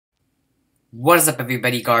What is up,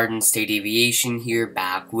 everybody? Garden State Aviation here,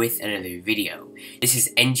 back with another video. This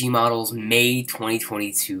is NG Models May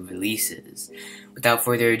 2022 releases. Without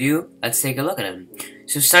further ado, let's take a look at them.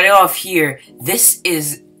 So starting off here, this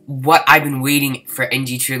is what I've been waiting for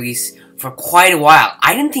NG to release for quite a while.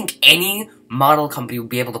 I didn't think any model company would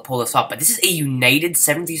be able to pull this off, but this is a United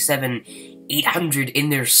 737-800 in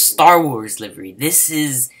their Star Wars livery. This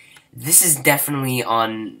is definitely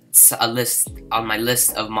on my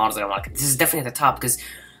list of models that I want. This is definitely at the top because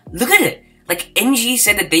look at it. Like, NG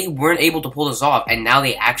said that they weren't able to pull this off, and now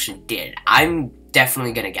they actually did. I'm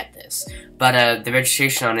definitely gonna get this. But the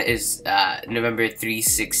registration on it is November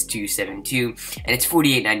 36272, and it's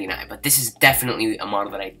 $48.99. But this is definitely a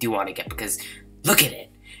model that I do want to get because look at it.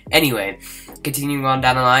 Anyway, continuing on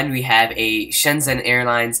down the line, we have a Shenzhen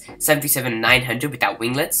Airlines 737-900 without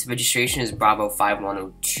winglets. Registration is Bravo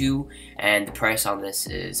 5102, and the price on this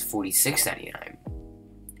is $46.99.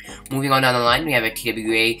 Moving on down the line, we have a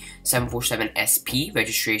TWA 747SP,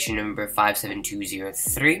 registration number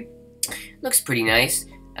 57203. Looks pretty nice,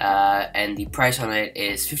 and the price on it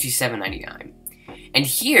is $57.99. And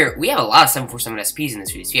here, we have a lot of 747SPs in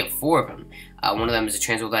this release. We have 4 of them. One of them is a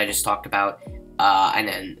transworld that I just talked about. And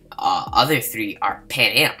then other 3 are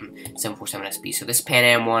Pan Am 747SP. So this Pan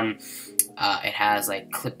Am one, it has like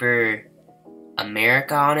Clipper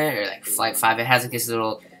America on it, or like Flight 5. It has like this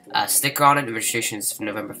little sticker on it. The registration is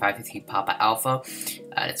November 553 Papa Alpha.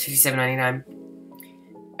 It's $57.99.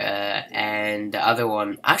 And the other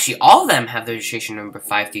one, actually all of them have the registration number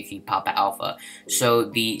 533 Papa Alpha. So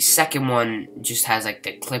the second one just has like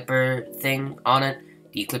the Clipper thing on it,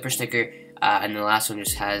 the Clipper sticker. And the last one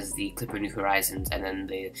just has the Clipper New Horizons and then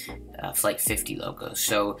the Flight 50 logo.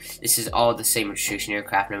 So this is all the same registration,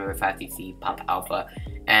 aircraft number 533 Papa Alpha,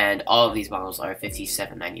 and all of these models are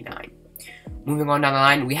 $57.99. Moving on down the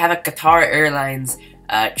line, we have a Qatar Airlines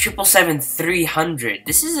 777-300.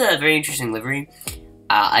 This is a very interesting livery.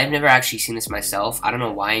 I've never actually seen this myself. I don't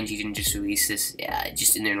know why NG didn't just release this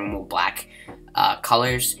just in their normal black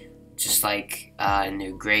colors, just like in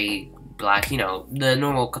their gray, black, you know, the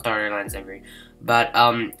normal Qatar Airlines livery. But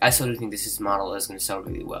I still do think this model is going to sell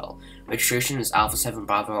really well. Registration is Alpha 7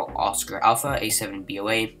 Bravo Oscar Alpha A7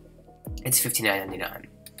 BOA. It's $59.99.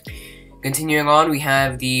 Continuing on, we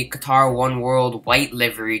have the Qatar One World White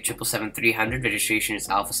Livery 777-300. Registration is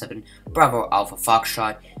Alpha 7 Bravo Alpha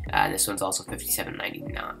Foxtrot. And this one's also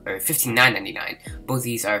 $59.99. Both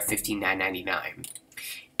these are $59.99.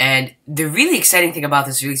 And the really exciting thing about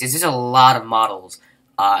this release is there's a lot of models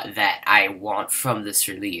that I want from this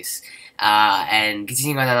release. And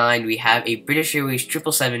continuing on the line, we have a British Airways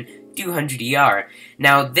 777-200ER.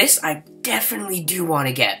 Now, this I definitely do want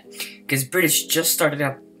to get, because British just started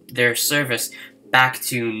up their service back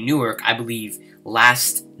to Newark, I believe,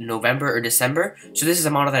 last November or December. So this is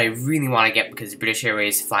a model that I really want to get because British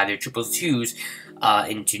Airways fly their 222s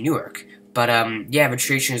into Newark. But yeah,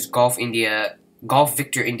 registration is Golf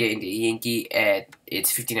Victor India Yankee, and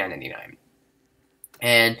it's $59.99.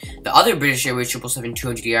 And the other British Airways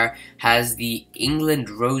 777-200ER has the England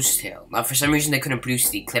Rosetail. Now, for some reason, they couldn't produce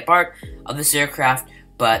the clip art of this aircraft,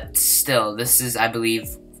 but still, this is, I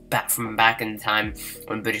believe, back in the time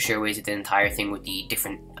when British Airways did the entire thing with the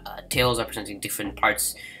different tails representing different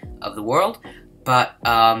parts of the world. But,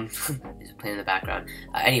 there's a plane in the background.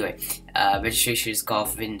 Anyway, registration is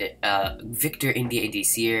Golf Victor India India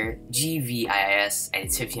Sierra GVIIS, and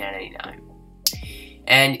it's $59.99.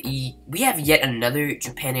 And we have yet another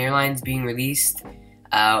Japan Airlines being released.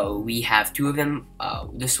 We have 2 of them.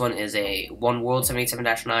 This one is a One World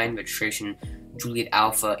 787-9, registration Juliet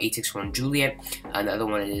Alpha 861 Juliet. And the other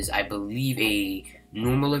one is, I believe, a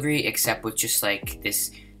normal livery, except with just like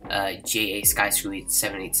this JA Sky Suite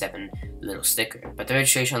 787 little sticker. But the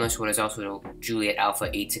registration on this one is also Juliet Alpha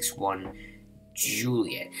 861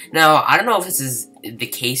 Juliet. Now, I don't know if this is the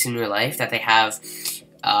case in real life, that they have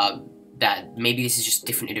that maybe this is just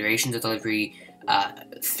different iterations of delivery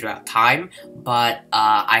throughout time, but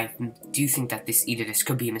I do think that this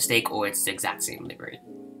could be a mistake or it's the exact same livery.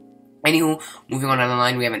 Anywho, moving on down the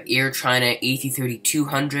line, we have an Air China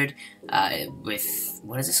A330-200 with,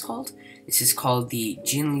 what is this called? This is called the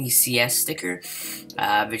Jinli CS sticker.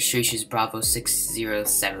 Registration is Bravo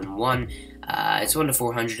 6071. It's 1 to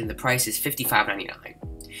 400 and the price is $55.99.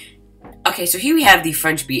 Okay, so here we have the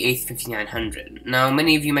French BA5900. Now,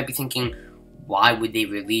 many of you might be thinking, why would they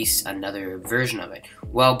release another version of it?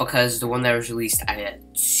 Well, because the one that was released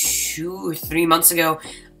 2 or 3 months ago,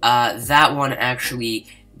 that one actually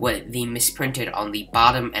what they misprinted on the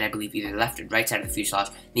bottom, and I believe either left or right side of the fuselage.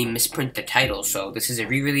 They misprint the title, so this is a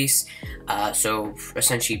re-release. So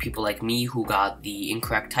essentially, people like me who got the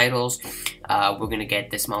incorrect titles, we're gonna get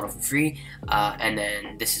this model for free. And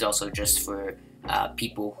then this is also just for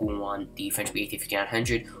people who want the French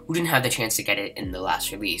A350-900 who didn't have the chance to get it in the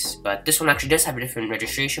last release. But this one actually does have a different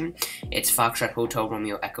registration. It's Foxtrot Hotel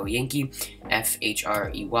Romeo Echo Yankee,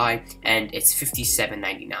 FHREY, and it's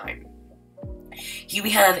 $57.99. Here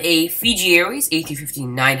we have a Fiji Airways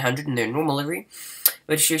A350-900 in their normal livery.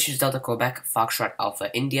 Registration is Delta Quebec Foxtrot Alpha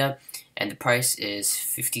India, and the price is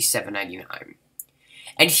 $57.99.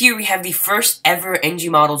 And here we have the first ever NG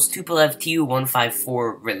Models Tupolev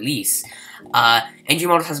Tu-154 release. NG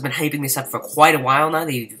Models has been hyping this up for quite a while now.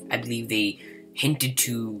 I believe they hinted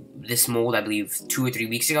to this mold, I believe, 2 or 3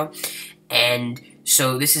 weeks ago. And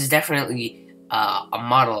so this is definitely a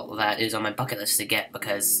model that is on my bucket list to get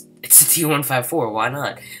because it's a Tu-154, why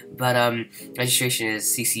not? But registration is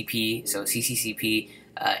CCP, so CCCP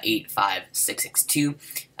 85662,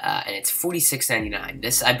 and it's $46.99.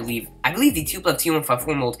 This, I believe the Tupolev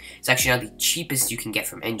Tu-154 mold is actually now the cheapest you can get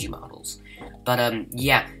from NG Models. But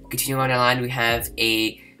yeah, continuing on the line, we have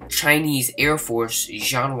a Chinese Air Force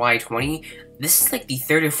Zhan Y-20. This is like the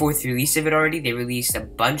 3rd or 4th release of it already. They released a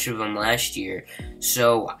bunch of them last year,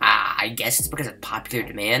 so I guess it's because of popular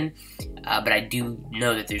demand. But I do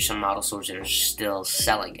know that there's some model stores that are still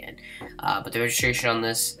selling it. But the registration on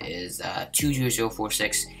this is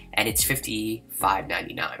 20046, and it's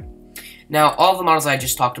 $55.99. Now, all the models I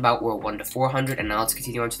just talked about were 1 to 400, and now let's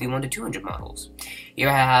continue on to the 1 to 200 models. Here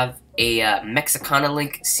I have a Mexicana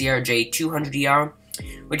Link CRJ 200ER.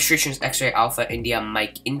 Registration is X-Ray Alpha India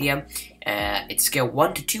Mike India. It's scale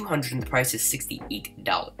 1 to 200, and the price is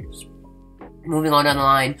 $68. Moving on down the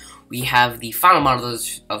line, we have the final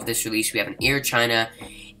models of this release. We have an Air China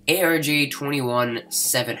ARJ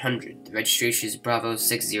 21700. The registration is Bravo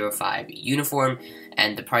 605 Uniform,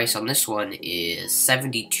 and the price on this one is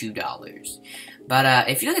 $72. But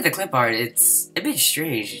if you look at the clip art, it's a bit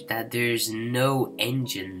strange that there's no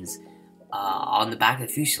engines on the back of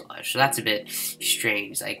the fuselage, so that's a bit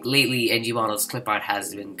strange. Like, lately, NG Models clip art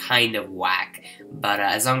has been kind of whack, but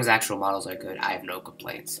as long as actual models are good, I have no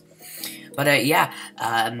complaints. But yeah,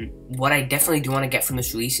 what I definitely do want to get from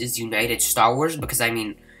this release is United Star Wars, because I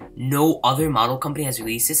mean, no other model company has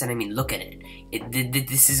released this, and I mean, look at it.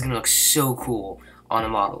 This is gonna look so cool on a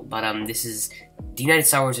model. But this is the United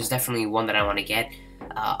Star Wars is definitely one that I want to get.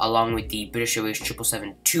 Along with the British Airways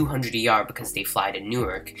 777-200ER because they fly to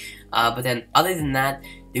Newark. But then, other than that,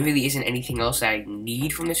 there really isn't anything else that I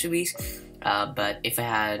need from this release. But if I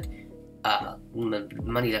had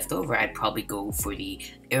money left over, I'd probably go for the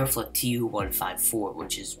Aeroflot Tu-154,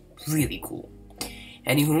 which is really cool.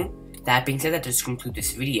 Anywho, that being said, that does conclude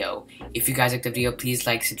this video. If you guys liked the video, please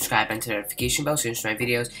like, subscribe, and turn the notification bell so you don't miss my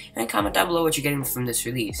videos, and comment down below what you're getting from this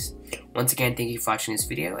release. Once again, thank you for watching this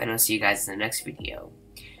video, and I'll see you guys in the next video.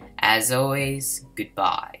 As always,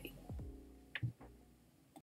 goodbye.